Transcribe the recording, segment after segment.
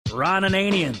Ron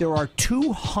Ananian. There are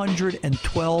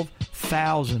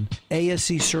 212,000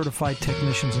 ASE certified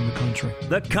technicians in the country.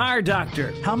 The Car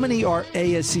Doctor. How many are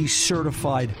ASE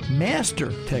certified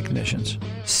master technicians?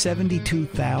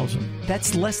 72,000.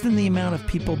 That's less than the amount of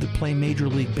people that play Major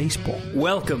League Baseball.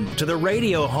 Welcome to the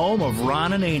radio home of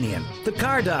Ron Ananian, the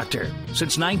Car Doctor.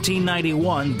 Since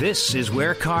 1991, this is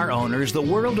where car owners the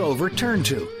world over turn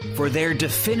to for their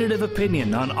definitive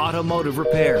opinion on automotive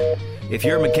repair. If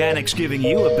your mechanic's giving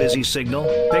you a busy signal,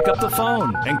 pick up the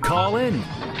phone and call in.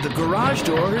 The garage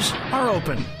doors are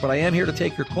open. But I am here to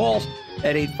take your calls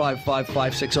at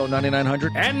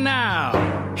 855-560-9900. And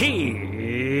now, here's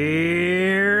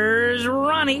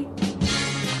Ronnie.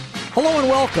 Hello and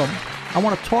welcome. I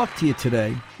want to talk to you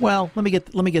today. Well, let me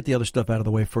get the other stuff out of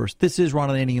the way first. This is Ron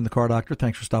Ananian, the Car Doctor.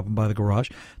 Thanks for stopping by the garage.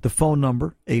 The phone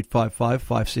number,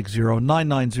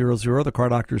 855-560-9900. The Car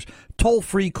Doctor's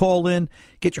toll-free call-in.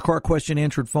 Get your car question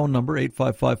answered. Phone number,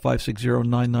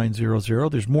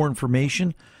 855-560-9900. There's more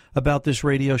information about this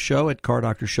radio show at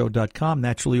cardoctorshow.com.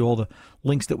 Naturally, all the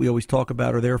links that we always talk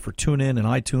about are there for TuneIn and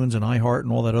iTunes and iHeart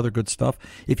and all that other good stuff.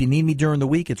 If you need me during the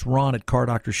week, it's ron at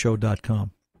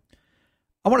cardoctorshow.com.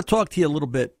 I want to talk to you a little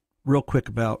bit real quick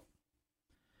about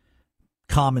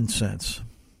common sense.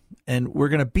 And we're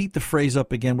going to beat the phrase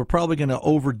up again. We're probably going to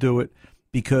overdo it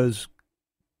because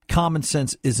common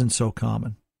sense isn't so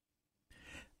common.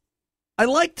 I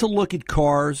like to look at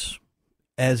cars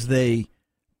as they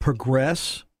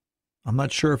progress. I'm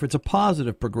not sure if it's a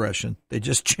positive progression. They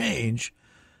just change.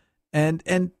 And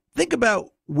think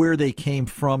about where they came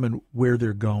from and where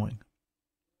they're going.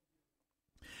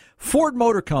 Ford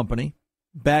Motor Company,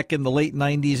 back in the late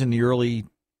 90s and the early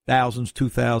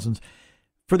 2000s,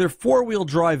 for their four-wheel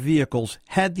drive vehicles,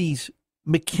 had these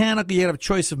mechanical, you had a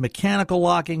choice of mechanical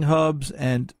locking hubs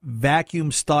and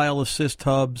vacuum-style assist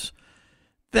hubs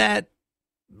that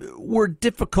were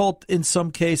difficult in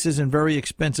some cases and very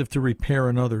expensive to repair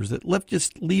in others, that left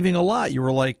just leaving a lot. You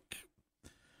were like,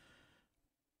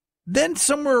 then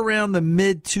somewhere around the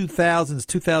mid-2000s,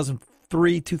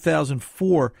 2003,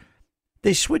 2004,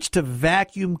 they switched to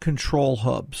vacuum control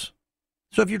hubs.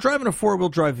 So if you're driving a four-wheel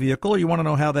drive vehicle, or you want to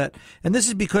know how that, and this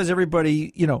is because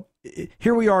everybody,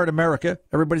 here we are in America,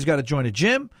 everybody's got to join a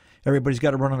gym, everybody's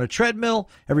got to run on a treadmill,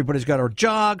 everybody's got to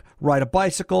jog, ride a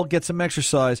bicycle, get some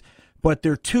exercise, but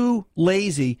they're too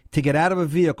lazy to get out of a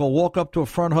vehicle, walk up to a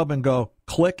front hub and go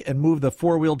click and move the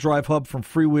four-wheel drive hub from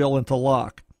freewheel into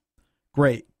lock.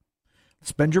 Great.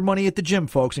 Spend your money at the gym,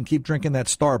 folks, and keep drinking that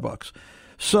Starbucks.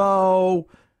 So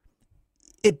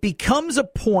it becomes a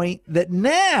point that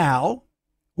now,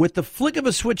 with the flick of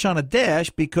a switch on a dash,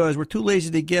 because we're too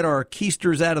lazy to get our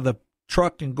keysters out of the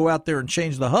truck and go out there and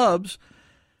change the hubs,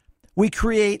 we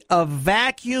create a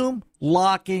vacuum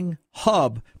locking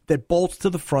hub that bolts to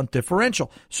the front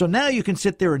differential. So now you can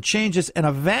sit there and change this, and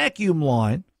a vacuum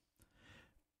line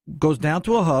goes down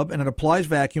to a hub, and it applies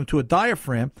vacuum to a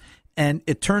diaphragm, and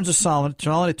it turns a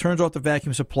solenoid, it turns off the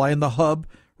vacuum supply, and the hub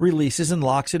releases and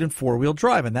locks it in four-wheel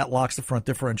drive, and that locks the front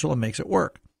differential and makes it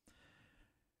work.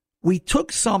 We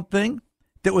took something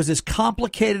that was as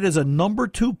complicated as a number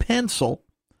 2 pencil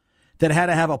that had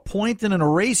to have a point and an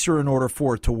eraser in order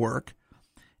for it to work,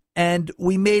 and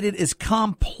we made it as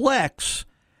complex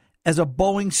as a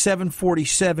Boeing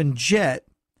 747 jet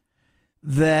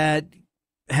that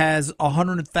has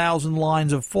 100,000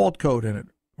 lines of fault code in it.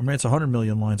 I mean, it's 100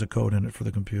 million lines of code in it for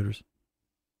the computers.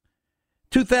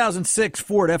 2006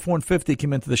 Ford F-150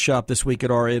 came into the shop this week at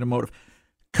RA Automotive.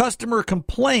 Customer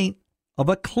complaint of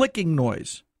a clicking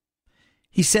noise.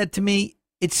 He said to me,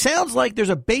 "It sounds like there's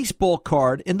a baseball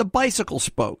card in the bicycle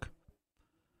spoke."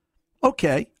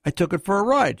 Okay, I took it for a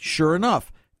ride. Sure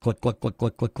enough, click, click, click,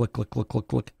 click, click, click, click, click, click,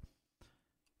 click.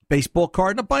 Baseball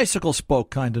card and a bicycle spoke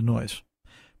kind of noise.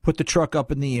 Put the truck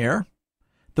up in the air.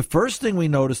 The first thing we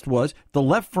noticed was the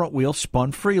left front wheel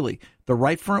spun freely. The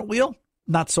right front wheel,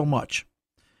 not so much.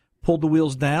 Pulled the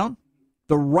wheels down.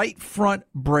 The right front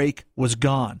brake was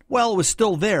gone. Well, it was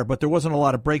still there, but there wasn't a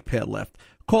lot of brake pad left.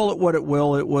 Call it what it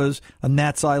will. It was a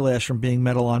gnat's eyelash from being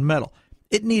metal on metal.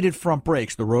 It needed front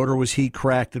brakes. The rotor was heat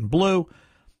cracked and blue.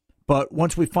 But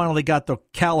once we finally got the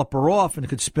caliper off and it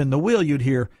could spin the wheel, you'd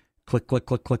hear click, click,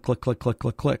 click, click, click, click, click,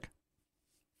 click, click.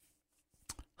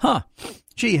 Huh.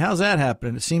 Gee, how's that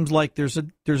happening? It seems like there's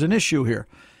an issue here.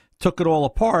 Took it all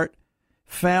apart,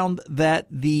 found that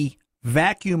the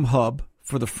vacuum hub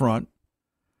for the front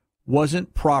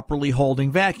wasn't properly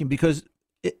holding vacuum, because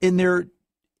in their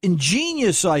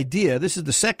ingenious idea, this is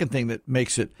the second thing that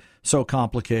makes it so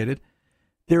complicated,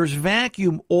 there's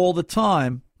vacuum all the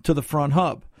time to the front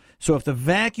hub. So if the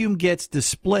vacuum gets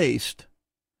displaced,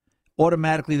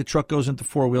 automatically the truck goes into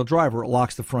four-wheel drive, or it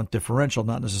locks the front differential,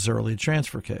 not necessarily a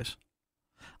transfer case.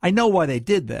 I know why they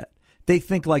did that. They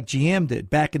think like GM did.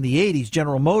 Back in the 80s,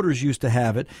 General Motors used to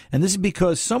have it, and this is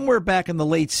because somewhere back in the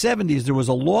late 70s, there was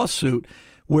a lawsuit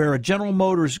where a General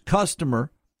Motors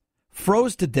customer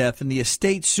froze to death, and the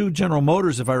estate sued General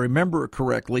Motors, if I remember it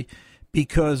correctly,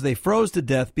 because they froze to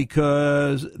death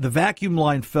because the vacuum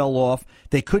line fell off.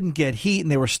 They couldn't get heat,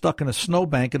 and they were stuck in a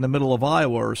snowbank in the middle of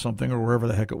Iowa or something, or wherever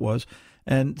the heck it was.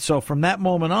 And so from that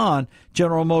moment on,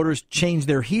 General Motors changed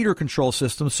their heater control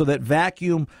system so that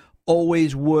vacuum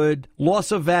always would,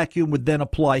 loss of vacuum would then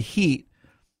apply heat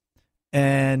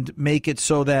and make it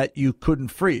so that you couldn't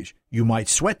freeze. You might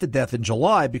sweat to death in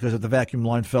July because if the vacuum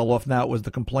line fell off. Now it was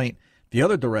the complaint the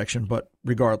other direction, but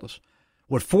regardless.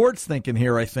 What Ford's thinking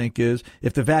here, I think, is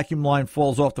if the vacuum line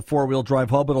falls off the four-wheel drive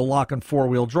hub, it'll lock on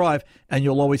four-wheel drive, and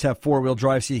you'll always have four-wheel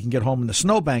drive so you can get home in the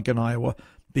snowbank in Iowa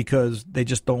because they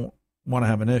just don't want to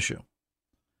have an issue.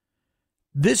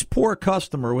 This poor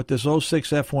customer with this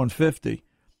 06 F-150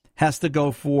 has to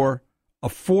go for a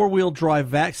four-wheel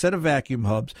drive set of vacuum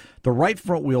hubs. The right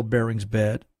front wheel bearing's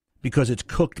bad because it's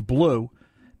cooked blue,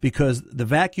 because the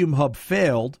vacuum hub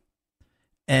failed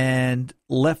and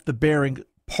left the bearing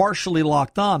partially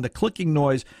locked on. The clicking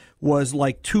noise was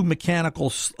like two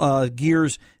mechanical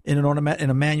gears in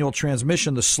a manual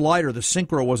transmission. The slider, the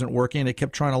synchro, wasn't working. It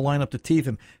kept trying to line up the teeth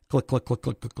and click, click, click,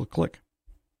 click, click, click, click.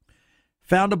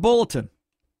 Found a bulletin.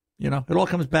 You know, it all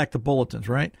comes back to bulletins,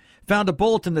 right? Found a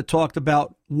bulletin that talked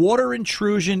about water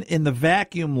intrusion in the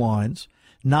vacuum lines,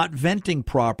 not venting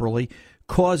properly,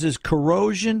 causes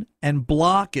corrosion and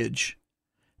blockage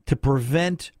to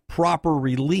prevent proper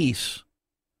release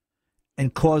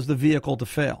and cause the vehicle to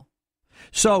fail.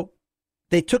 So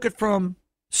they took it from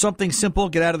something simple,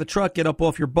 get out of the truck, get up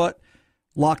off your butt,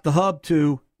 lock the hub,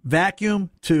 to vacuum,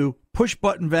 to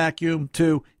push-button vacuum,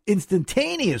 to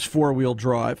instantaneous four-wheel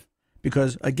drive.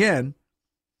 Because, again,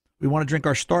 we want to drink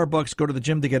our Starbucks, go to the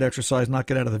gym to get exercise, not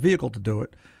get out of the vehicle to do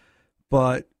it.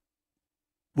 But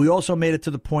we also made it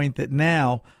to the point that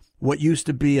now what used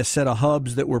to be a set of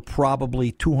hubs that were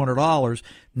probably $200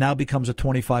 now becomes a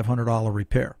 $2,500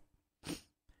 repair.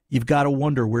 You've got to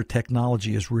wonder where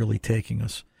technology is really taking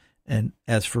us. And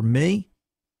as for me,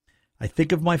 I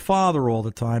think of my father all the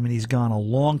time, and he's gone a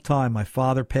long time. My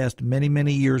father passed many,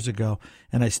 many years ago,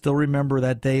 and I still remember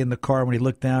that day in the car when he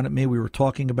looked down at me. We were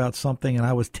talking about something, and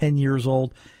I was 10 years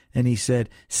old, and he said,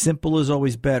 simple is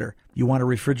always better. You want a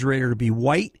refrigerator to be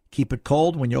white, keep it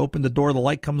cold. When you open the door, the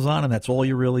light comes on, and that's all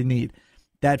you really need.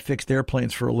 Dad fixed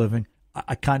airplanes for a living.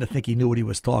 I kind of think he knew what he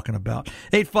was talking about.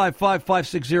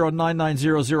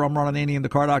 855-560-9900. I'm Ron Ananian, the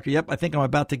Car Doctor. Yep, I think I'm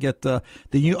about to get I'm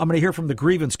going to hear from the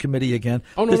Grievance Committee again.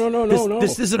 Oh, no.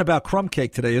 This isn't about crumb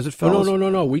cake today, is it, fellas?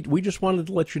 No. We just wanted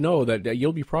to let you know that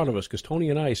you'll be proud of us, because Tony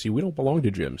and I, we don't belong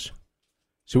to gyms.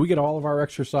 So we get all of our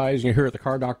exercise, here at the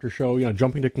Car Doctor Show,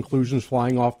 jumping to conclusions,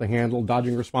 flying off the handle,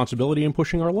 dodging responsibility, and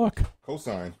pushing our luck.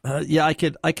 Cosign. Yeah,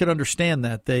 I could understand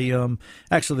that. They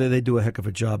actually they do a heck of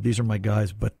a job. These are my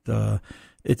guys, but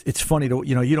it's funny to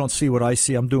you don't see what I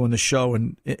see. I'm doing the show,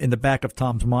 and in the back of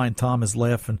Tom's mind, Tom is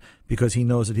laughing because he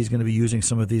knows that he's going to be using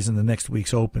some of these in the next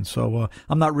week's Open. So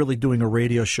I'm not really doing a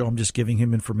radio show. I'm just giving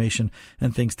him information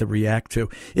and things to react to.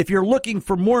 If you're looking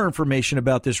for more information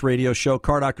about this radio show,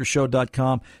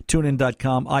 CarDoctorShow.com,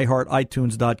 TuneIn.com, iHeart,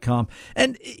 iTunes.com.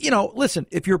 And, listen,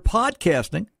 if you're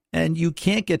podcasting and you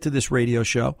can't get to this radio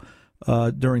show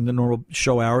during the normal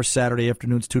show hours, Saturday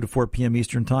afternoons, 2 to 4 p.m.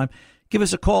 Eastern Time, give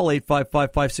us a call,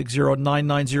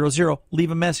 855-560-9900.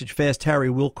 Leave a message. Fast Harry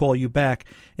will call you back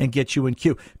and get you in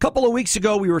queue. A couple of weeks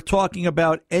ago, we were talking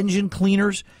about engine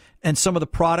cleaners and some of the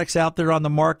products out there on the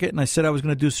market, and I said I was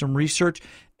going to do some research.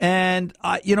 And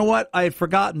you know what? I had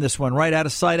forgotten this one, right? Out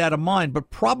of sight, out of mind. But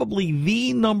probably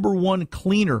the number one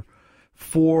cleaner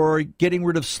for getting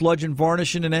rid of sludge and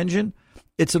varnish in an engine,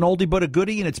 it's an oldie but a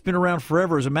goodie, and it's been around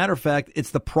forever. As a matter of fact, it's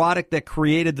the product that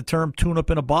created the term tune-up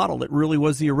in a bottle. It really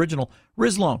was the original.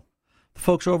 Rizlone. The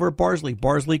folks over at Barsleek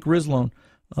Rizlone,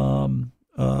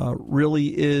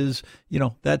 really is,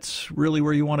 that's really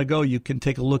where you want to go. You can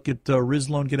take a look at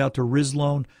Rizlone. Get out to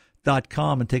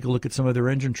Rizlone.com and take a look at some of their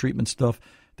engine treatment stuff,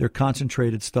 their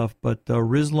concentrated stuff. But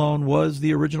Rizlone was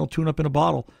the original tune-up in a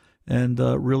bottle, and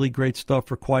really great stuff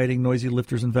for quieting noisy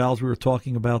lifters and valves. We were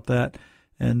talking about that.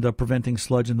 And preventing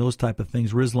sludge and those type of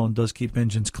things. Rizlone does keep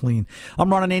engines clean.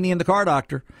 I'm Ron Ananian, the Car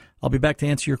Doctor. I'll be back to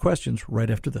answer your questions right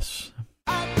after this.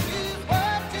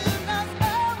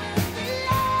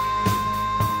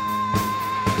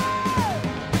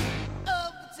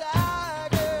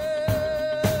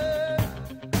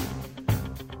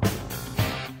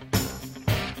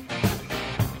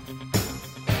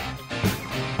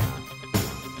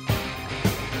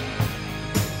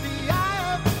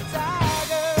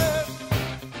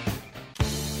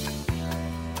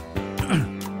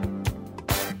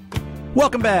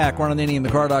 Welcome back. Ron Ananian,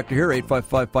 the Car Doctor here,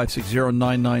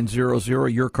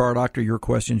 855-560-9900. Your Car Doctor, your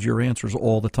questions, your answers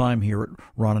all the time here at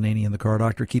Ron Ananian, the Car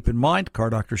Doctor. Keep in mind,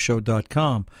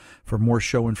 cardoctorshow.com for more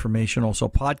show information, also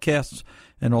podcasts,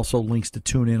 and also links to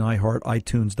TuneIn, iHeart,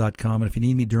 iTunes.com. And if you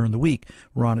need me during the week,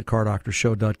 Ron at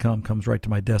cardoctorshow.com comes right to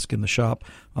my desk in the shop.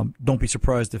 Don't be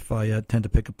surprised if I tend to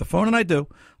pick up the phone, and I do.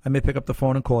 I may pick up the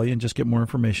phone and call you and just get more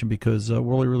information because what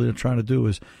we're really trying to do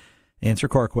is answer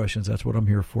car questions. That's what I'm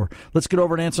here for. Let's get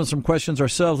over and answer some questions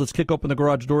ourselves. Let's kick open the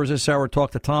garage doors this hour. Talk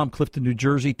to Tom, Clifton, New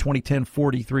Jersey, 2010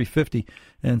 Ford E350,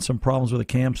 and some problems with a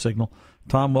cam signal.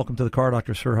 Tom, welcome to the Car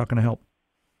Doctor, sir. How can I help?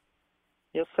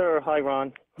 Yes, sir. Hi,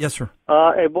 Ron. Yes, sir.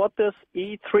 I bought this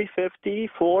E350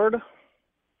 Ford.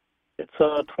 It's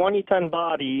a 2010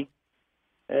 body,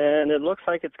 and it looks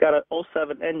like it's got an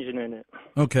 07 engine in it.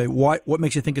 Okay. What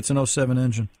makes you think it's an 07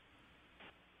 engine?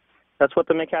 That's what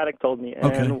the mechanic told me.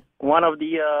 And Okay. one of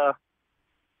the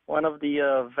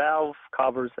valve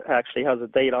covers actually has a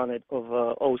date on it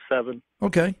of 07.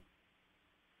 Okay.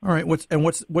 All right. What's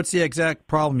the exact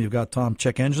problem you've got, Tom?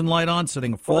 Check engine light on,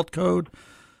 setting a fault code?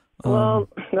 Well,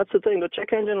 that's the thing. The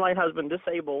check engine light has been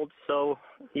disabled, so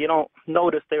you don't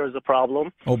notice there is a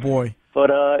problem. Oh boy. But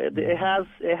it has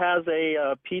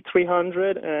a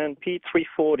P300 and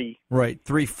P340. Right.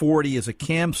 340 is a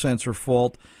cam sensor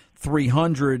fault.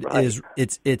 300 Right.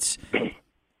 is it's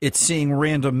seeing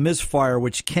random misfire,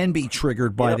 which can be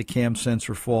triggered by the cam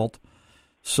sensor fault.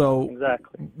 So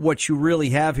Exactly. what you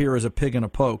really have here is a pig and a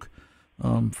poke,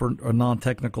 for a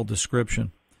non-technical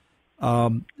description.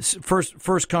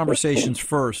 First conversations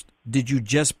first. Did you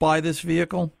just buy this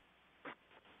vehicle?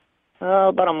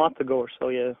 About a month ago or so,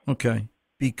 yeah. Okay.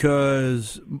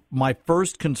 Because my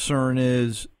first concern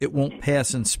is it won't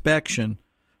pass inspection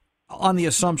on the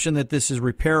assumption that this is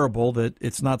repairable, that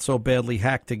it's not so badly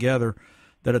hacked together,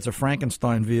 that it's a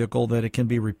Frankenstein vehicle, that it can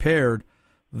be repaired,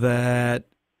 that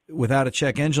without a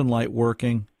check engine light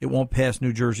working, it won't pass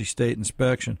New Jersey State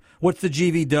inspection. What's the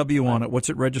GVW on it? What's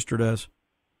it registered as?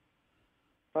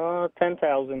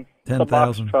 10,000. 10,000. It's a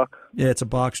box truck. Yeah, it's a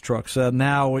box truck. So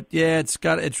now,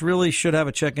 it really should have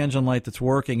a check engine light that's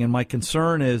working. And my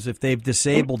concern is if they've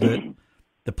disabled it,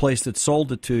 the place that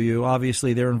sold it to you,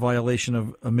 obviously they're in violation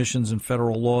of emissions and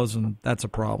federal laws, and that's a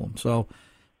problem. So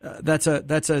that's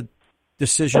a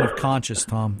decision of conscience,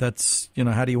 Tom. That's,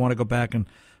 how do you want to go back and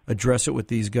address it with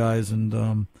these guys? And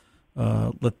The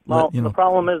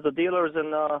problem is the dealer's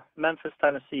in Memphis,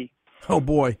 Tennessee. Oh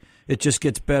boy, it just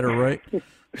gets better, right?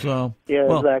 So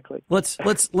Yeah, exactly. Let's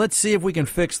see if we can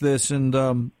fix this,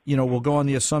 and we'll go on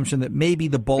the assumption that maybe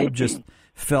the bulb just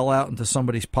fell out into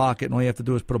somebody's pocket, and all you have to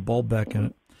do is put a bulb back in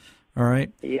it. All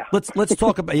right. Yeah. Let's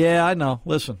talk about. Yeah, I know.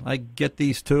 Listen, I get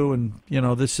these too, and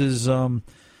this is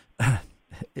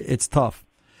it's tough.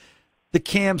 The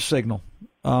cam signal.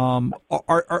 Are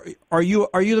you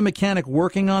the mechanic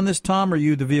working on this, Tom, or are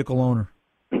you the vehicle owner?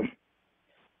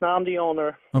 No, I'm the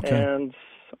owner. Okay.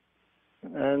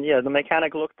 And yeah, the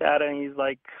mechanic looked at it and he's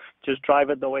like, just drive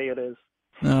it the way it is.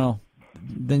 No,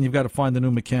 then you've got to find the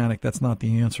new mechanic. That's not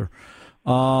the answer.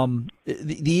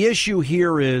 The issue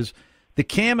here is the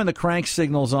cam and the crank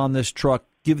signals on this truck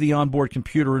give the onboard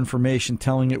computer information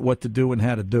telling it what to do and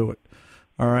how to do it.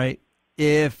 All right.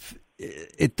 If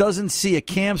it doesn't see a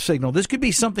cam signal, this could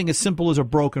be something as simple as a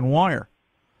broken wire.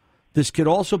 This could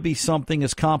also be something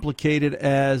as complicated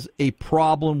as a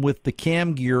problem with the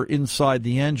cam gear inside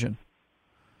the engine.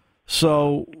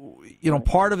 So,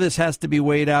 part of this has to be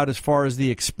weighed out as far as the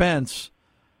expense,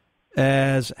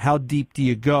 as how deep do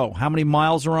you go? How many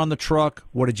miles are on the truck?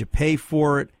 What did you pay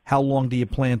for it? How long do you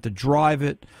plan to drive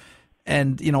it?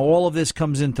 And, all of this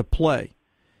comes into play.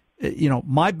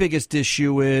 My biggest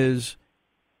issue is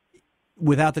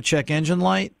without the check engine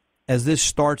light, as this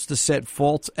starts to set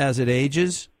faults as it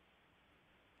ages,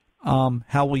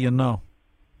 how will you know?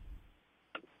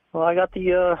 Well, I got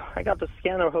the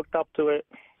scanner hooked up to it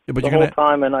But the whole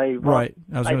time, and I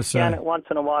say scan it once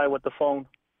in a while with the phone.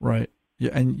 Right,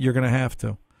 yeah, and you're going to have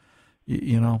to.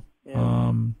 Yeah.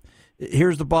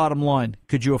 Here's the bottom line: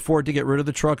 could you afford to get rid of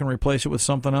the truck and replace it with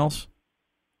something else?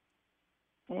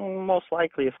 Most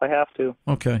likely, if I have to.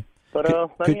 Okay. But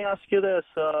let me ask you this: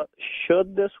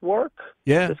 should this work?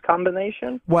 Yeah. This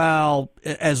combination? Well,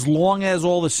 as long as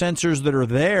all the sensors that are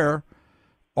there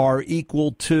are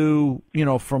equal to,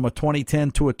 from a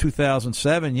 2010 to a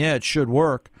 2007, yeah, it should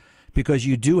work, because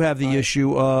you do have the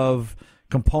issue of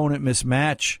component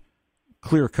mismatch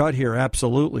clear cut here.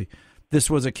 Absolutely. This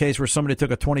was a case where somebody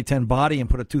took a 2010 body and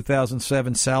put a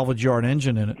 2007 salvage yard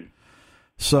engine in it.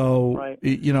 So, Right.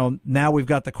 Now we've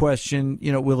got the question,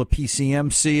 will a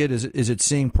PCM see it? Is it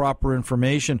seeing proper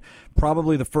information?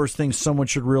 Probably the first thing someone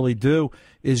should really do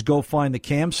is go find the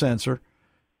cam sensor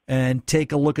and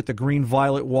take a look at the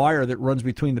green-violet wire that runs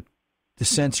between the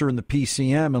sensor and the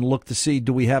PCM and look to see,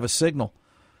 do we have a signal?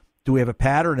 Do we have a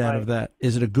pattern out of that?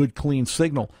 Is it a good, clean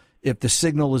signal? If the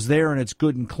signal is there and it's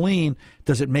good and clean,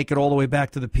 does it make it all the way back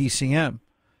to the PCM?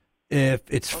 If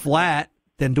it's flat,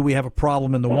 then do we have a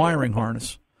problem in the wiring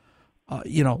harness?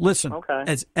 Listen,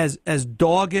 as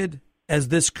dogged as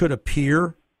this could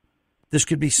appear, this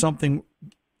could be something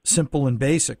simple and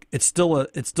basic. It's still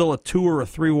a 2 or a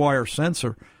 3 wire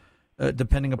sensor,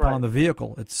 depending upon the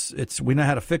vehicle. We know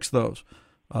how to fix those.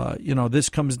 This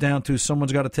comes down to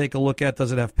someone's got to take a look at,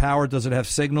 does it have power? Does it have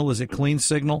signal? Is it clean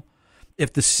signal?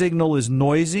 If the signal is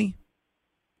noisy,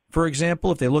 for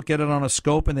example, if they look at it on a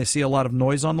scope and they see a lot of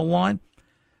noise on the line,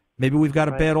 maybe we've got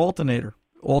a bad alternator.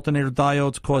 Alternator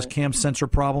diodes cause cam sensor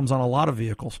problems on a lot of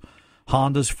vehicles.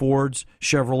 Hondas, Fords,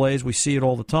 Chevrolets, we see it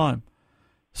all the time.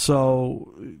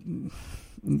 So,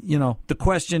 the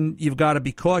question you've got to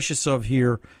be cautious of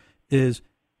here is,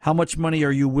 how much money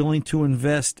are you willing to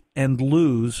invest and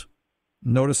lose?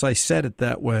 Notice I said it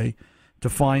that way, to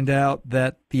find out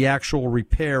that the actual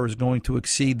repair is going to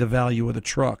exceed the value of the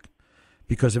truck.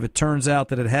 Because if it turns out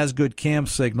that it has good cam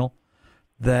signal,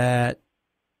 that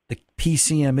the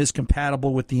PCM is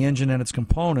compatible with the engine and its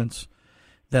components,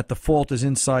 that the fault is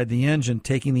inside the engine,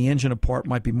 taking the engine apart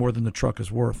might be more than the truck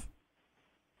is worth.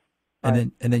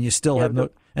 And then you still have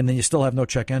no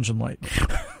check engine light.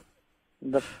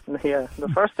 The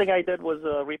first thing I did was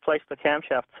replace the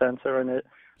camshaft sensor, and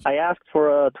I asked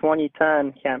for a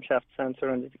 2010 camshaft sensor,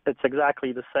 and it's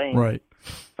exactly the same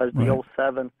as the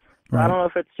 07. I don't know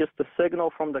if it's just the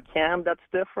signal from the cam that's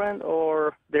different,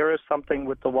 or there is something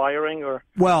with the wiring, or.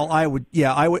 Well, I would.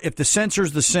 If the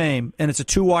sensor's the same, and it's a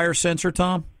 2-wire sensor,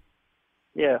 Tom.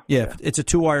 Yeah, it's a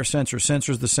 2-wire sensor.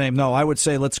 Sensor's the same. No, I would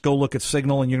say let's go look at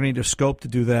signal, and you're going to need a scope to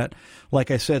do that.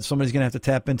 Like I said, somebody's going to have to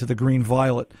tap into the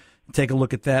green-violet, take a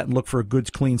look at that, and look for a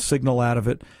good, clean signal out of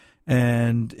it.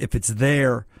 And if it's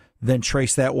there, then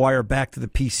trace that wire back to the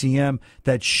PCM.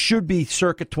 That should be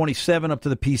circuit 27 up to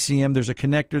the PCM. There's a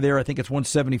connector there. I think it's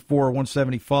 174 or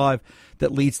 175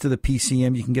 that leads to the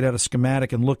PCM. You can get out a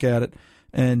schematic and look at it,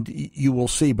 and you will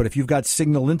see. But if you've got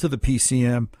signal into the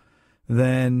PCM,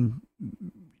 then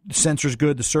the sensor's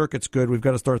good, the circuit's good. We've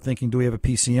got to start thinking, do we have a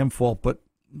PCM fault? But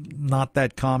not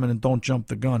that common, and don't jump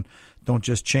the gun. Don't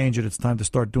just change it. It's time to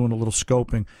start doing a little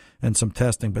scoping and some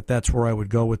testing. But that's where I would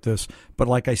go with this. But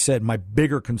like I said, my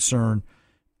bigger concern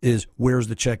is where's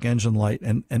the check engine light,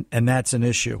 and that's an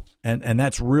issue. And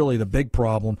that's really the big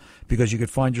problem, because you could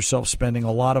find yourself spending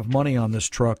a lot of money on this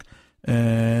truck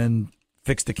and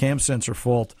fix the cam sensor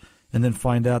fault, and then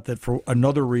find out that for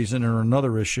another reason or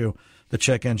another issue, the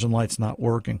check engine light's not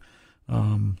working.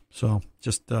 So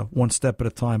just one step at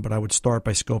a time, but I would start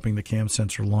by scoping the cam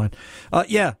sensor line.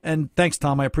 And thanks,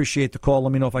 Tom. I appreciate the call.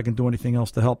 Let me know if I can do anything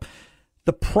else to help.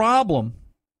 The problem,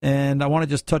 and I want to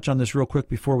just touch on this real quick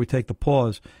before we take the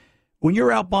pause, when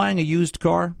you're out buying a used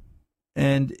car,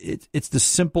 and it's the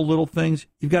simple little things,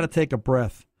 you've got to take a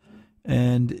breath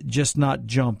and just not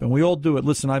jump. And we all do it.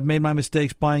 Listen, I've made my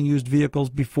mistakes buying used vehicles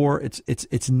before.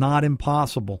 It's not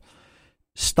impossible.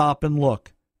 Stop and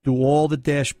look. Do all the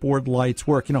dashboard lights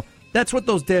work? That's what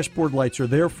those dashboard lights are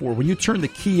there for. When you turn the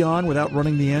key on without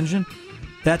running the engine,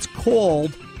 that's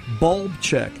called bulb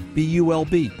check,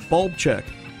 B-U-L-B, bulb check.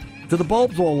 Do the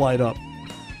bulbs all light up?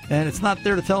 And it's not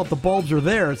there to tell if the bulbs are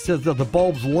there. It says that the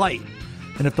bulbs light.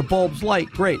 And if the bulbs light,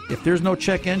 great. If there's no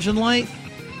check engine light,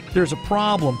 there's a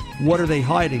problem. What are they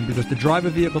hiding? Because to drive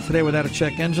a vehicle today without a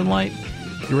check engine light,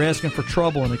 you're asking for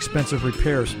trouble and expensive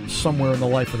repairs somewhere in the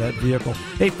life of that vehicle.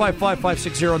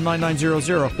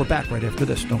 855-560-9900. We're back right after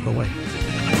this. Don't go away.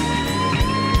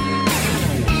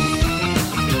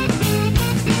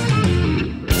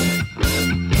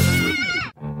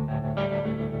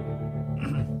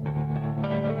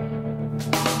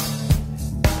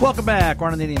 Welcome back.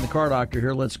 Ron Ananian, the Car Doctor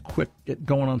here. Let's quick get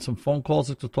going on some phone calls.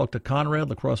 Let's talk to Conrad,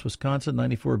 La Crosse, Wisconsin,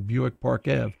 94 Buick Park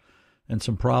Ave, and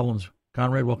some problems.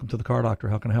 Conrad, welcome to the Car Doctor.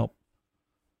 How can I help?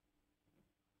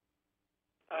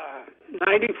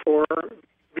 94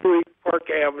 Buick Park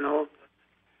Avenue,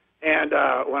 and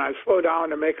when I slow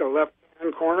down to make a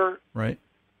left-hand corner, right,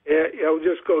 it'll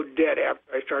just go dead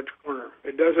after I start the corner.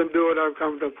 It doesn't do it. I'll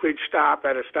come to a complete stop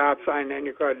at a stop sign, then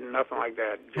you cut, nothing like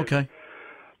that. Okay.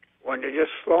 When you're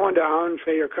just slowing down,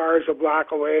 say your car is a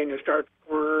block away, and you start the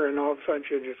corner, and all of a sudden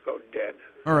you just go dead.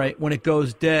 All right. When it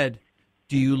goes dead,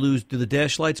 do the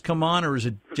dash lights come on, or is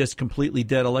it just completely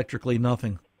dead electrically,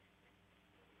 nothing?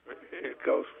 It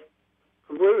goes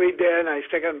usually dead, and I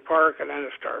stick it in park, and then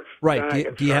it starts.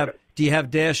 Right. Do you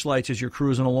have dash lights as you're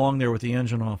cruising along there with the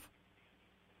engine off?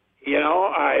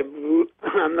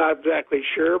 I'm not exactly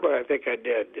sure, but I think I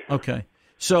did. Okay.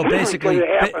 So basically, when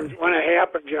it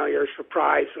happens, you're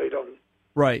surprised, so you don't.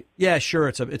 Right. Yeah, sure.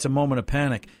 It's a moment of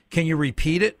panic. Can you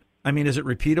repeat it? I mean, is it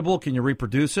repeatable? Can you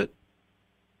reproduce it?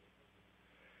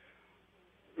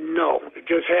 No, it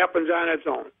just happens on its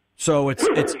own. So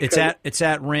it's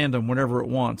at random whenever it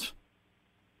wants.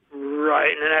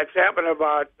 Right, and that's happened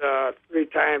about 3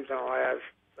 times in the last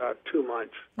 2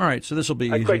 months. All right, so this will be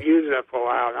easy. I quit using it for a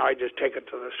while. Now I just take it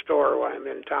to the store when I'm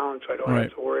in town, so I don't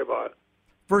have to worry about it.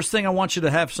 First thing I want you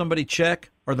to have somebody check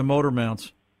are the motor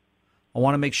mounts. I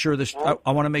want to make sure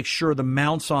I want to make sure the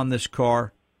mounts on this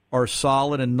car are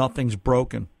solid and nothing's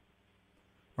broken.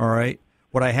 All right.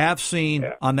 What I have seen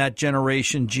on that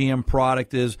generation GM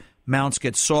product is mounts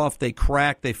get soft, they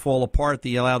crack, they fall apart,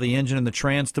 they allow the engine and the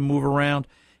trans to move around,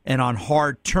 and on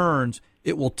hard turns,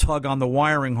 it will tug on the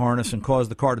wiring harness and cause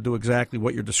the car to do exactly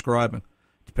what you're describing,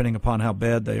 depending upon how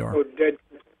bad they are. Okay.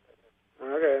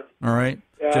 All right.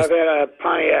 Yeah, I've had a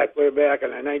Pontiac way back in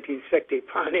a 1960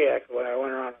 Pontiac when I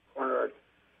went around a corner,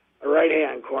 a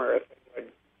right-hand corner.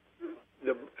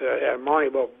 The Monty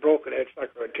boat broke and that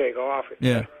sucker would take off.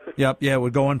 Yeah, it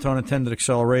would go into unintended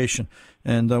acceleration.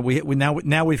 And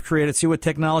now we've created. See what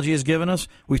technology has given us?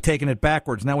 We've taken it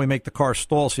backwards. Now we make the car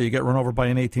stall so you get run over by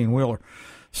an 18-wheeler.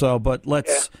 So, but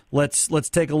let's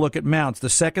take a look at mounts. The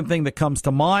second thing that comes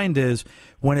to mind is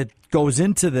when it goes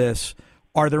into this,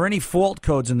 are there any fault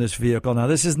codes in this vehicle? Now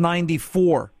this is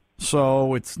 94,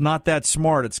 so it's not that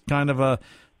smart. It's kind of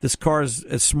this car is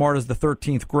as smart as the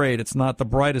 13th grade. It's not the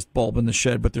brightest bulb in the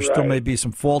shed, but there still may be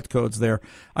some fault codes there.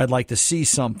 I'd like to see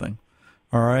something.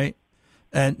 All right.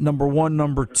 And number one,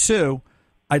 number two,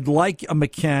 I'd like a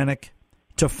mechanic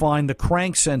to find the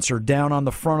crank sensor down on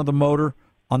the front of the motor,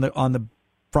 on the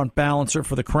front balancer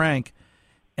for the crank,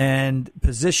 and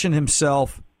position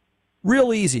himself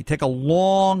real easy. Take a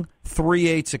long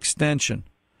 3/8 extension,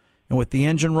 and with the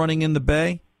engine running in the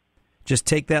bay, just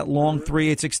take that long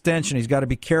 3/8 extension. He's got to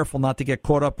be careful not to get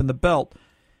caught up in the belt.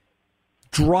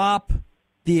 Drop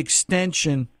the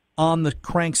extension on the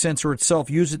crank sensor itself.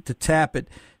 Use it to tap it.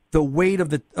 The weight of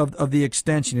the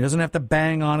extension. He doesn't have to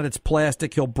bang on it. It's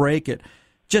plastic. He'll break it.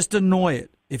 Just annoy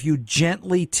it. If you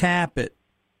gently tap it,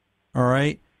 all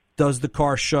right, does the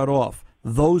car shut off?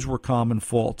 Those were common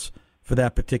faults for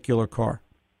that particular car.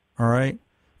 All right?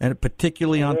 And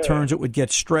particularly on turns, it would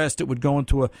get stressed. It would go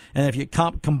into and if you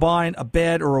combine a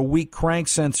bad or a weak crank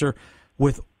sensor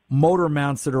with motor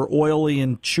mounts that are oily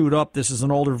and chewed up, this is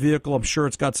an older vehicle. I'm sure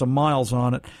it's got some miles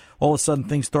on it. All of a sudden,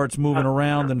 things starts moving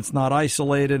around and it's not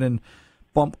isolated, and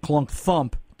bump, clunk,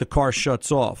 thump, the car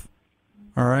shuts off.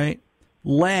 All right?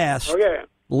 Last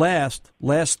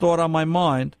thought on my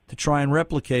mind to try and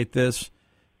replicate this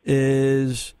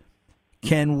is,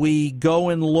 can we go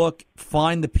and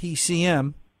find the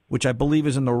PCM, which I believe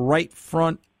is in the right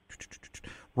front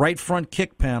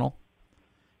kick panel,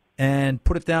 and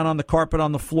put it down on the carpet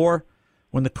on the floor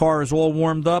when the car is all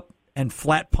warmed up, and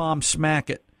flat palm smack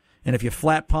it. And if you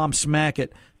flat palm smack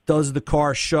it, does the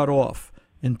car shut off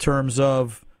in terms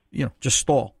of, just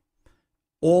stall?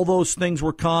 All those things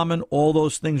were common. All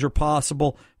those things are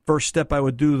possible. First step I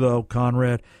would do, though,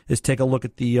 Conrad, is take a look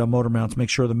at the motor mounts. Make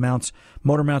sure the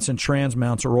motor mounts and trans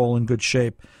mounts are all in good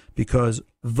shape, because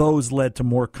those led to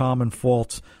more common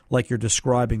faults like you're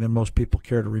describing than most people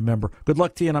care to remember. Good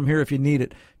luck to you, and I'm here if you need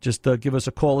it. Just give us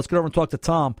a call. Let's get over and talk to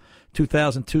Tom,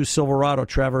 2002 Silverado,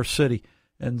 Traverse City,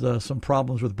 and some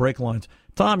problems with brake lines.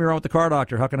 Tom, you're on with the Car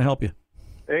Doctor. How can I help you?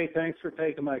 Hey, thanks for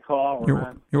taking my call.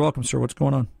 You're welcome, sir. What's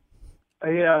going on? I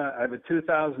have a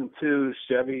 2002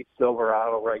 Chevy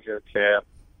Silverado regular cab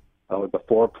with a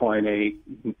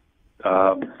 4.8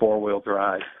 four-wheel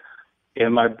drive.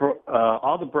 And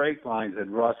all the brake lines had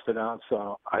rusted out,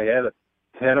 so I had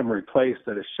them replaced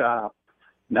at a shop.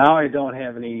 Now I don't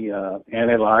have any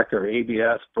anti-lock or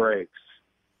ABS brakes,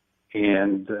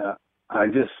 and I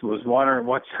just was wondering,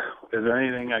 is there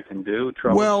anything I can do?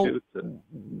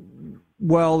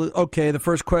 Well, okay, the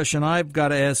first question I've got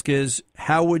to ask is,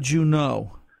 how would you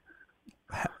know?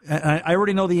 I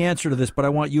already know the answer to this, but I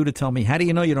want you to tell me. How do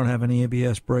you know you don't have any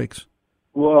ABS brakes?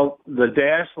 Well, the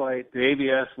dash light, the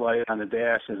ABS light on the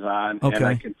dash is on, and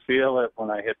I can feel it when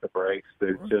I hit the brakes.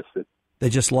 They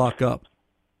just lock up.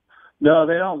 No,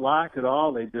 they don't lock at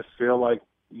all. They just feel like,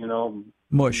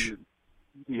 mush.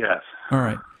 Yes. All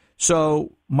right.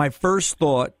 So my first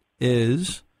thought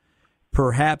is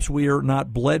perhaps we are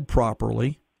not bled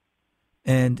properly,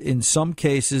 and in some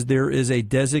cases there is a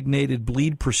designated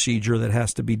bleed procedure that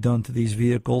has to be done to these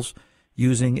vehicles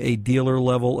using a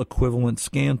dealer-level equivalent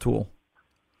scan tool.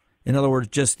 In other words,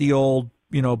 just the old,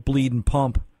 bleed and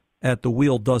pump at the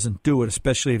wheel doesn't do it,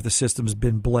 especially if the system's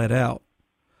been bled out.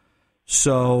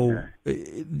 So,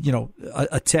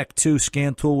 a Tech 2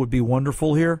 scan tool would be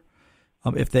wonderful here.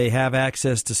 If they have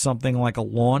access to something like a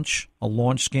launch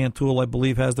scan tool, I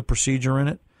believe has the procedure in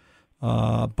it.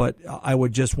 But I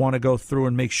would just want to go through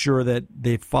and make sure that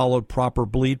they followed proper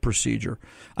bleed procedure.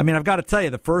 I mean, I've got to tell you,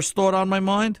 the first thought on my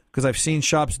mind, because I've seen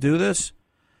shops do this,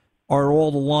 are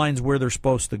all the lines where they're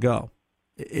supposed to go.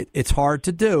 It's hard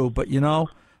to do, but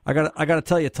I got to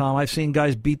tell you, Tom, I've seen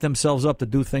guys beat themselves up to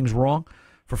do things wrong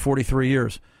for 43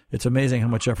 years. It's amazing how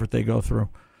much effort they go through.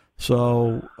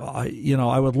 So,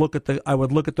 I would look at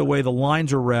the way the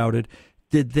lines are routed.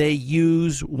 Did they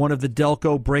use one of the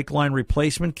Delco brake line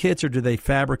replacement kits, or did they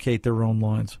fabricate their own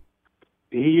lines?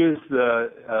 He used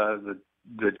the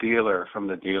dealer from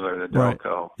the dealer, the Delco.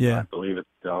 Right. Yeah, I believe it's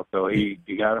Delco. He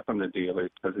got it from the dealer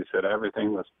because he said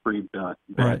everything was pre-done.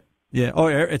 Right. Yeah. Oh,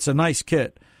 it's a nice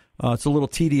kit. It's a little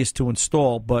tedious to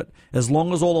install, but as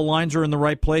long as all the lines are in the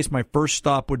right place, my first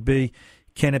stop would be,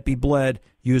 can it be bled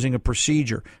using a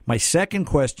procedure? My second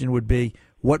question would be,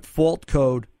 what fault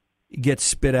code gets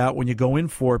spit out when you go in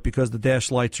for it because the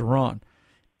dash lights are on?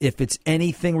 If it's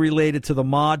anything related to the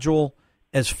module,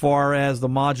 as far as the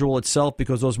module itself,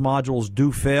 because those modules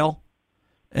do fail,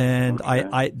 and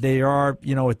okay. They are,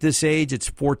 at this age, it's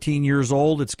 14 years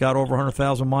old, it's got over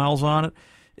 100,000 miles on it.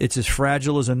 It's as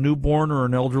fragile as a newborn or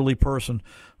an elderly person.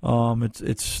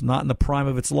 It's not in the prime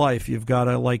of its life. You've got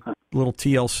a little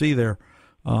TLC there.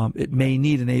 It may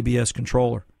need an ABS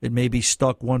controller. It may be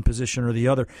stuck one position or the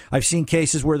other. I've seen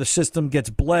cases where the system gets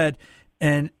bled,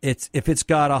 and if it's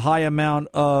got a high amount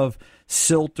of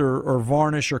silt or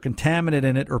varnish or contaminant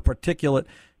in it or particulate,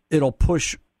 it'll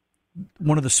push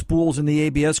one of the spools in the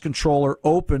ABS controller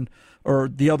open or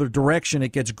the other direction.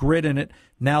 It gets grit in it.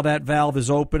 Now that valve is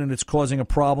open and it's causing a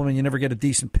problem, and you never get a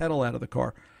decent pedal out of the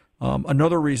car.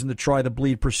 Another reason to try the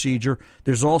bleed procedure.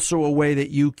 There's also a way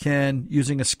that you can,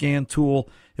 using a scan tool,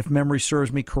 if memory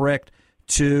serves me correct,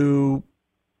 to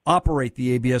operate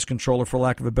the ABS controller, for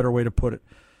lack of a better way to put it.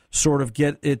 Sort of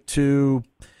get it to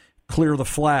clear the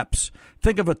flaps.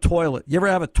 Think of a toilet. You ever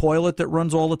have a toilet that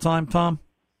runs all the time, Tom?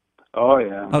 Oh,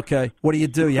 yeah. Okay. What do?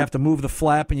 You have to move the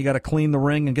flap, and you got to clean the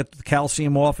ring and get the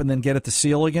calcium off and then get it to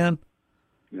seal again?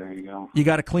 There you go. You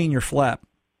got to clean your flap.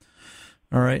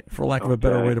 All right, for lack of a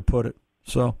better way to put it.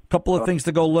 So a couple of things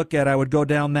to go look at. I would go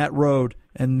down that road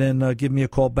and then give me a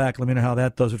call back. Let me know how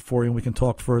that does it for you, and we can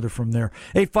talk further from there.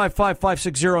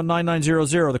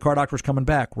 855-560-9900. The Car Doctor's coming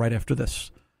back right after this.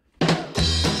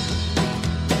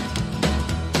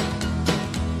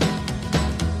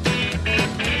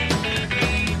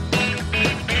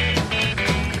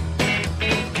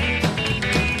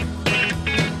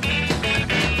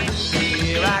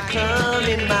 Here I come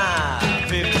in my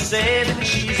 57,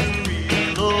 she's a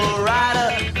real low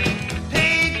rider.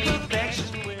 Take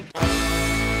perfection with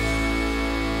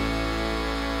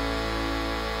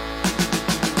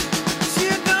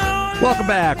Welcome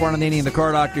back. Ron Ananian, the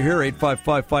Car Doctor here,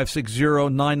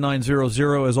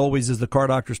 855-560-9900. As always, is the Car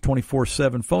Doctor's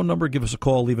 24/7 phone number. Give us a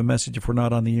call, leave a message if we're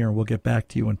not on the air, and we'll get back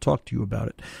to you and talk to you about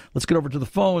it. Let's get over to the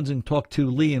phones and talk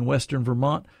to Lee in Weston,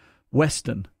 Vermont.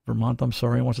 Weston, I'm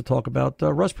sorry. Wants to talk about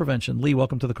rust prevention. Lee,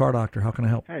 welcome to the Car Doctor. How can I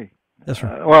help? Hey. Yes,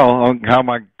 sir. Well, how am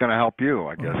I going to help you,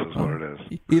 I guess is what it is.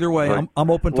 Either way, But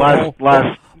I'm open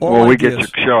to all we get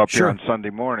ideas. your show up Sure. here on Sunday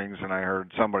mornings, and I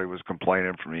heard somebody was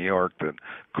complaining from New York that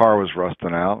car was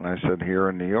rusting out, and I said here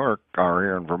in New York, or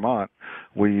here in Vermont,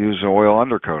 we use oil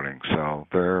undercoating. So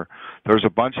there's a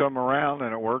bunch of them around,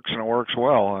 and it works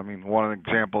well. I mean, one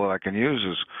example that I can use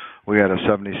is we had a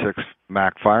 76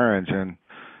 Mack fire engine,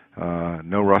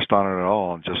 no rust on it at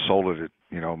all, and just sold it,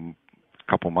 a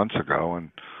couple months ago. And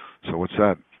so what's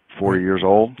that, 40 years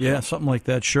old? Yeah, something like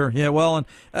that, sure. Yeah, well, and,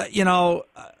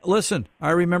 listen,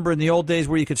 I remember in the old days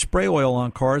where you could spray oil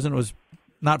on cars, and it was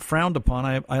not frowned upon.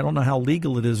 I don't know how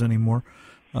legal it is anymore,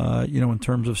 in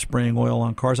terms of spraying oil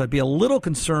on cars. I'd be a little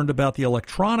concerned about the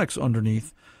electronics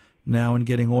underneath now and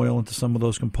getting oil into some of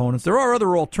those components. There are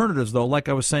other alternatives, though. Like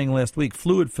I was saying last week,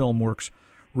 fluid film works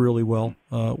really well.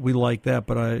 We like that,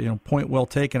 but point well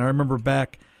taken. I remember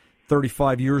back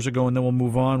 35 years ago, and then we'll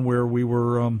move on, where we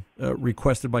were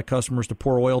requested by customers to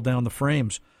pour oil down the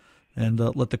frames and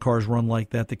let the cars run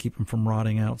like that to keep them from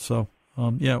rotting out. So,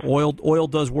 oil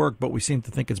does work, but we seem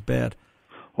to think it's bad.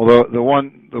 Well,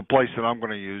 the place that I'm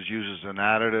going to use uses an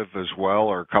additive as well,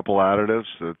 or a couple additives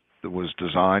that was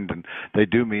designed, and they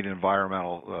do meet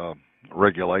environmental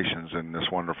regulations in this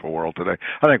wonderful world today.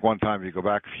 I think one time, you go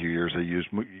back a few years, they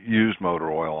used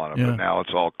motor oil on it, but now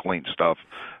it's all clean stuff.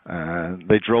 And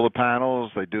they drill the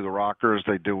panels, they do the rockers,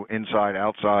 they do inside,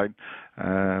 outside,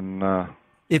 and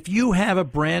if you have a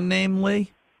brand name,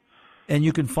 Lee, and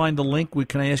you can find the link,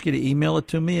 can I ask you to email it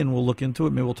to me, and we'll look into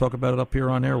it. Maybe we'll talk about it up here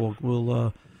on air.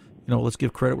 We'll let's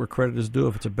give credit where credit is due.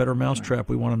 If it's a better mousetrap,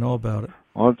 we want to know about it.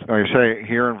 Well, like I say,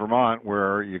 here in Vermont,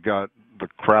 where you got the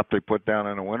crap they put down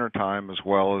in the wintertime, as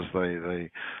well as the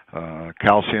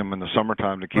calcium in the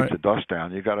summertime to keep the dust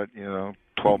down. You got it,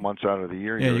 12 months out of the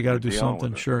year. Yeah, you got to do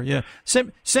something. Sure, yeah.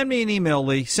 Send me an email,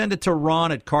 Lee. Send it to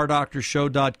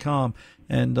ron@cardoctorshow.com.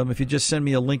 And if you just send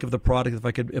me a link of the product,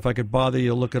 if I could bother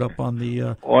you, look it up on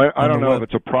the. Well, I don't know if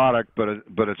it's a product, but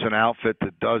it's an outfit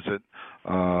that does it,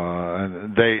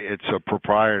 and it's a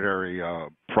proprietary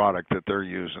product that they're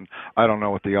using. I don't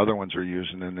know what the other ones are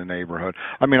using in the neighborhood.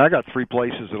 I mean, I got 3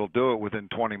 places that'll do it within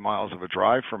 20 miles of a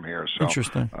drive from here. So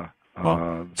interesting.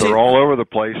 They're all over the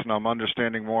place, and I'm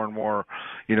understanding more and more,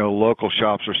 local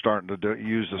shops are starting to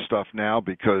use the stuff now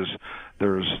because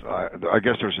I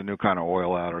guess there's a new kind of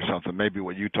oil out or something, maybe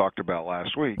what you talked about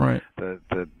last week, right?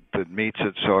 That meets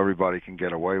it so everybody can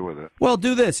get away with it. Well,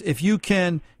 do this. If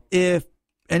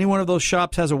any one of those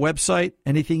shops has a website,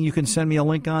 anything you can send me a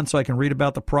link on so I can read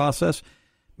about the process,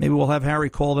 maybe we'll have Harry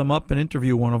call them up and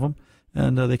interview one of them.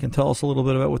 And they can tell us a little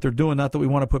bit about what they're doing. Not that we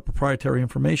want to put proprietary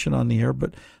information on the air,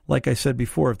 but like I said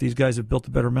before, if these guys have built a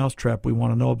better mousetrap, we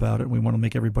want to know about it, and we want to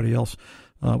make everybody else,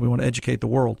 we want to educate the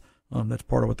world. That's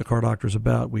part of what the Car Doctor is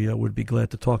about. We would be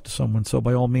glad to talk to someone. So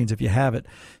by all means, if you have it,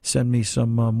 send me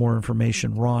some more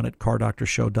information,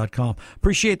 ron@cardoctorshow.com.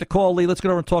 Appreciate the call, Lee. Let's get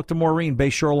over and talk to Maureen,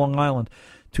 Bayshore, Long Island,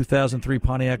 2003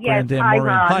 Pontiac Grand Am. Hi, Maureen.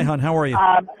 Ron. Hi, hon. How are you?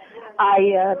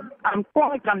 I'm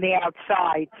calling from the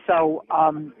outside, so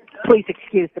please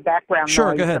excuse the background noise.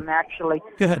 Sure, go ahead.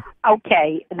 Go ahead.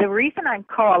 Okay. The reason I'm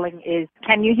calling is,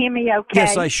 can you hear me okay?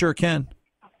 Yes, I sure can.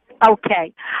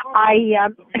 Okay.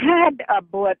 I had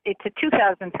bought, it's a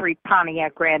 2003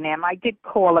 Pontiac Grand Am. I did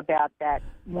call about that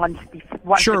once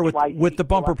sure, or twice with the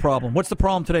bumper problem. What's the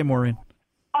problem today, Maureen?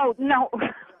 Oh, no.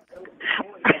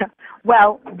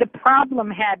 Well, the problem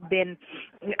had been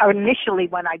initially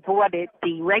when I bought it,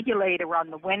 the regulator on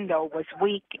the window was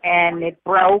weak and it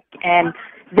broke, and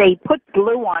they put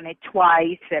glue on it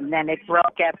twice, and then it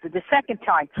broke after the second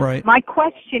time. Right. My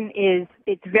question is,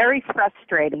 it's very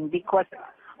frustrating because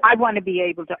I want to be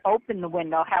able to open the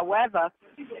window. However,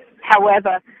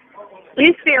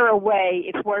 is there a way,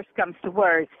 if worse comes to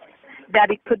worse, that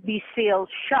it could be sealed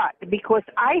shut? Because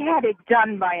I had it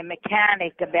done by a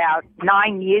mechanic about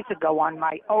 9 years ago on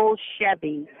my old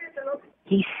Chevy.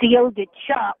 He sealed it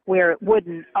shut where it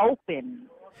wouldn't open.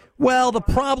 Well, the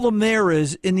problem there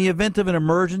is, in the event of an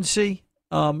emergency,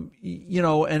 and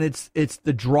it's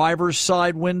the driver's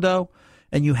side window,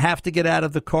 and you have to get out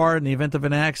of the car in the event of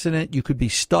an accident, you could be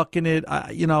stuck in it.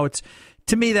 It's,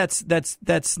 to me,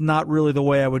 that's not really the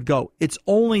way I would go. It's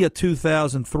only a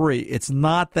 2003. It's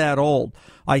not that old.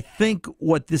 I think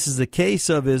what this is a case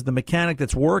of is the mechanic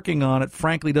that's working on it,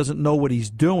 frankly, doesn't know what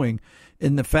he's doing,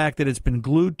 in the fact that it's been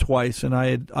glued twice. And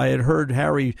I had heard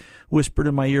Harry whispered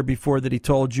in my ear before that he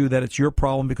told you that it's your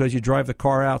problem because you drive the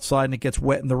car outside and it gets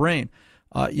wet in the rain.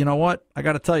 You know what? I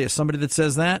got to tell you, somebody that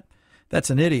says that, that's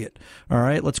an idiot. All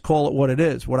right, let's call it what it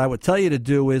is. What I would tell you to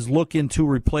do is look into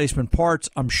replacement parts.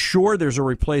 I'm sure there's a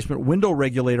replacement window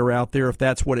regulator out there if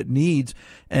that's what it needs.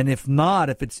 And if not,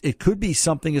 it could be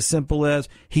something as simple as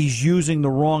he's using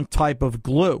the wrong type of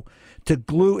glue. To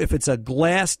glue, if it's a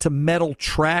glass to metal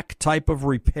track type of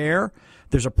repair,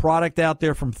 there's a product out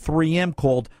there from 3M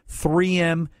called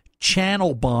 3M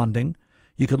Channel Bonding.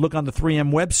 You could look on the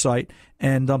 3M website,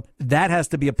 and that has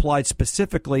to be applied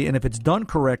specifically. And if it's done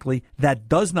correctly, that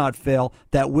does not fail.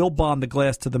 That will bond the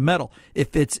glass to the metal.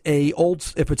 If it's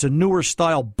a newer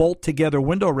style bolt together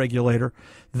window regulator,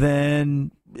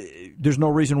 then there's no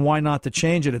reason why not to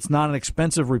change it. It's not an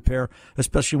expensive repair,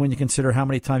 especially when you consider how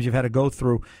many times you've had to go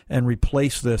through and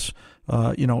replace this,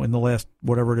 in the last,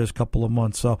 whatever it is, couple of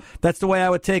months. So that's the way I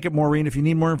would take it, Maureen. If you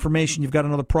need more information, you've got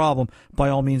another problem, by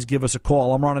all means, give us a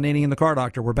call. I'm Ron Ananian, the Car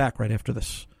Doctor. We're back right after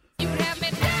this.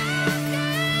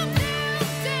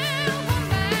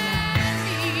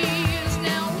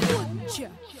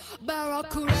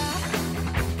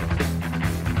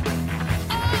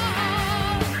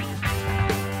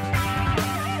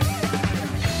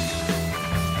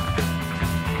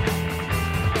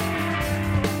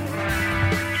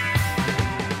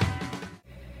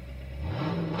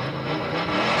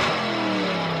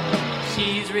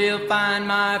 She's real fine,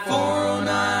 my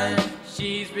 409.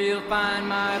 she's real fine,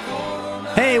 my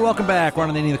 409. Hey, welcome back. Ron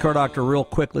Ananian, the Car Doctor. Real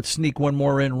quick, let's sneak one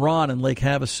more in. Ron in Lake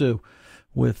Havasu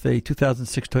with a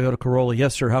 2006 Toyota Corolla.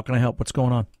 Yes, sir. How can I help? What's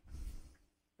going on?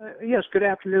 Yes, good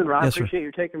afternoon, Ron. Yes, appreciate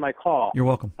you taking my call. You're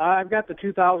welcome. I've got the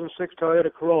 2006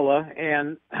 Toyota Corolla,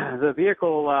 and the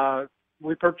vehicle,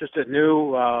 we purchased it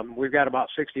new. We've got about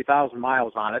 60,000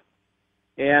 miles on it,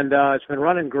 and it's been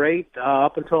running great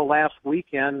up until last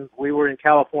weekend. We were in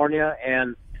California,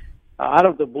 and out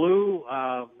of the blue,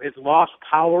 it lost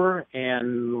power,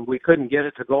 and we couldn't get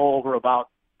it to go over about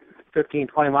 15,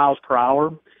 20 miles per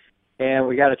hour, and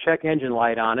we got a check engine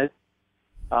light on it.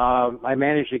 I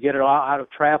managed to get it out of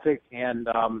traffic and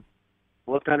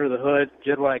looked under the hood,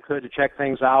 did what I could to check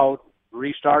things out,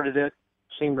 restarted it,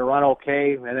 seemed to run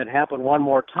okay, and it happened one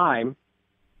more time,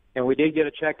 and we did get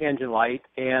a check engine light.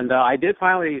 And I did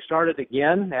finally start it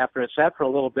again after it sat for a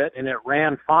little bit, and it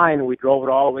ran fine. We drove it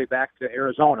all the way back to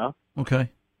Arizona. Okay.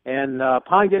 And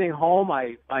upon getting home,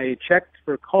 I checked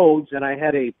for codes, and I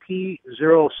had a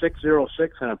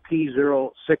P0606 and a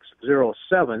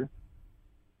P0607.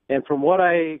 And from what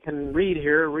I can read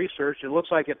here, research, it looks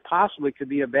like it possibly could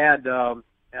be a bad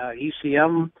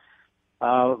ECM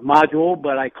module,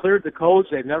 but I cleared the codes.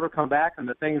 They've never come back, and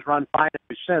the thing's run fine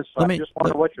ever since. So I just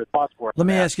wonder what your thoughts were. Let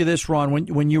me ask you this, Ron.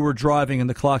 When you were driving, and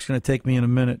the clock's going to take me in a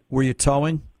minute, were you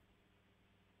towing?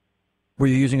 Were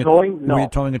you using towing? No. Were you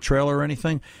towing a trailer or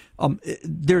anything?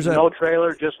 There's no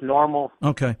trailer, just normal.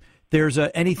 Okay. There's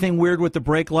anything weird with the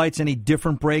brake lights? Any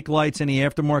different brake lights? Any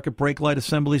aftermarket brake light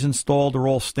assemblies installed, or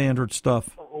all standard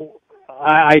stuff?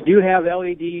 I do have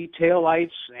LED tail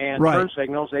lights and turn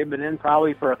signals. They've been in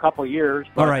probably for a couple of years,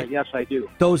 but all right. Yes, I do.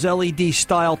 Those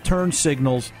LED-style turn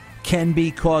signals can be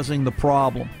causing the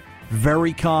problem.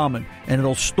 Very common, and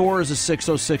it'll store as a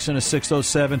 606 and a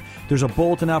 607. There's a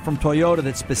bulletin out from Toyota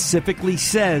that specifically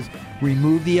says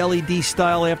remove the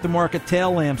LED-style aftermarket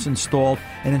tail lamps installed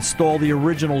and install the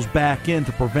originals back in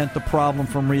to prevent the problem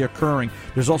from reoccurring.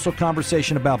 There's also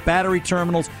conversation about battery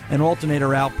terminals and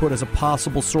alternator output as a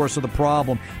possible source of the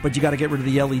problem, but you got to get rid of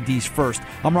the LEDs first.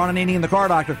 I'm Ron Ananian, the Car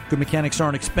Doctor. Good mechanics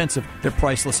aren't expensive. They're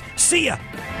priceless. See ya!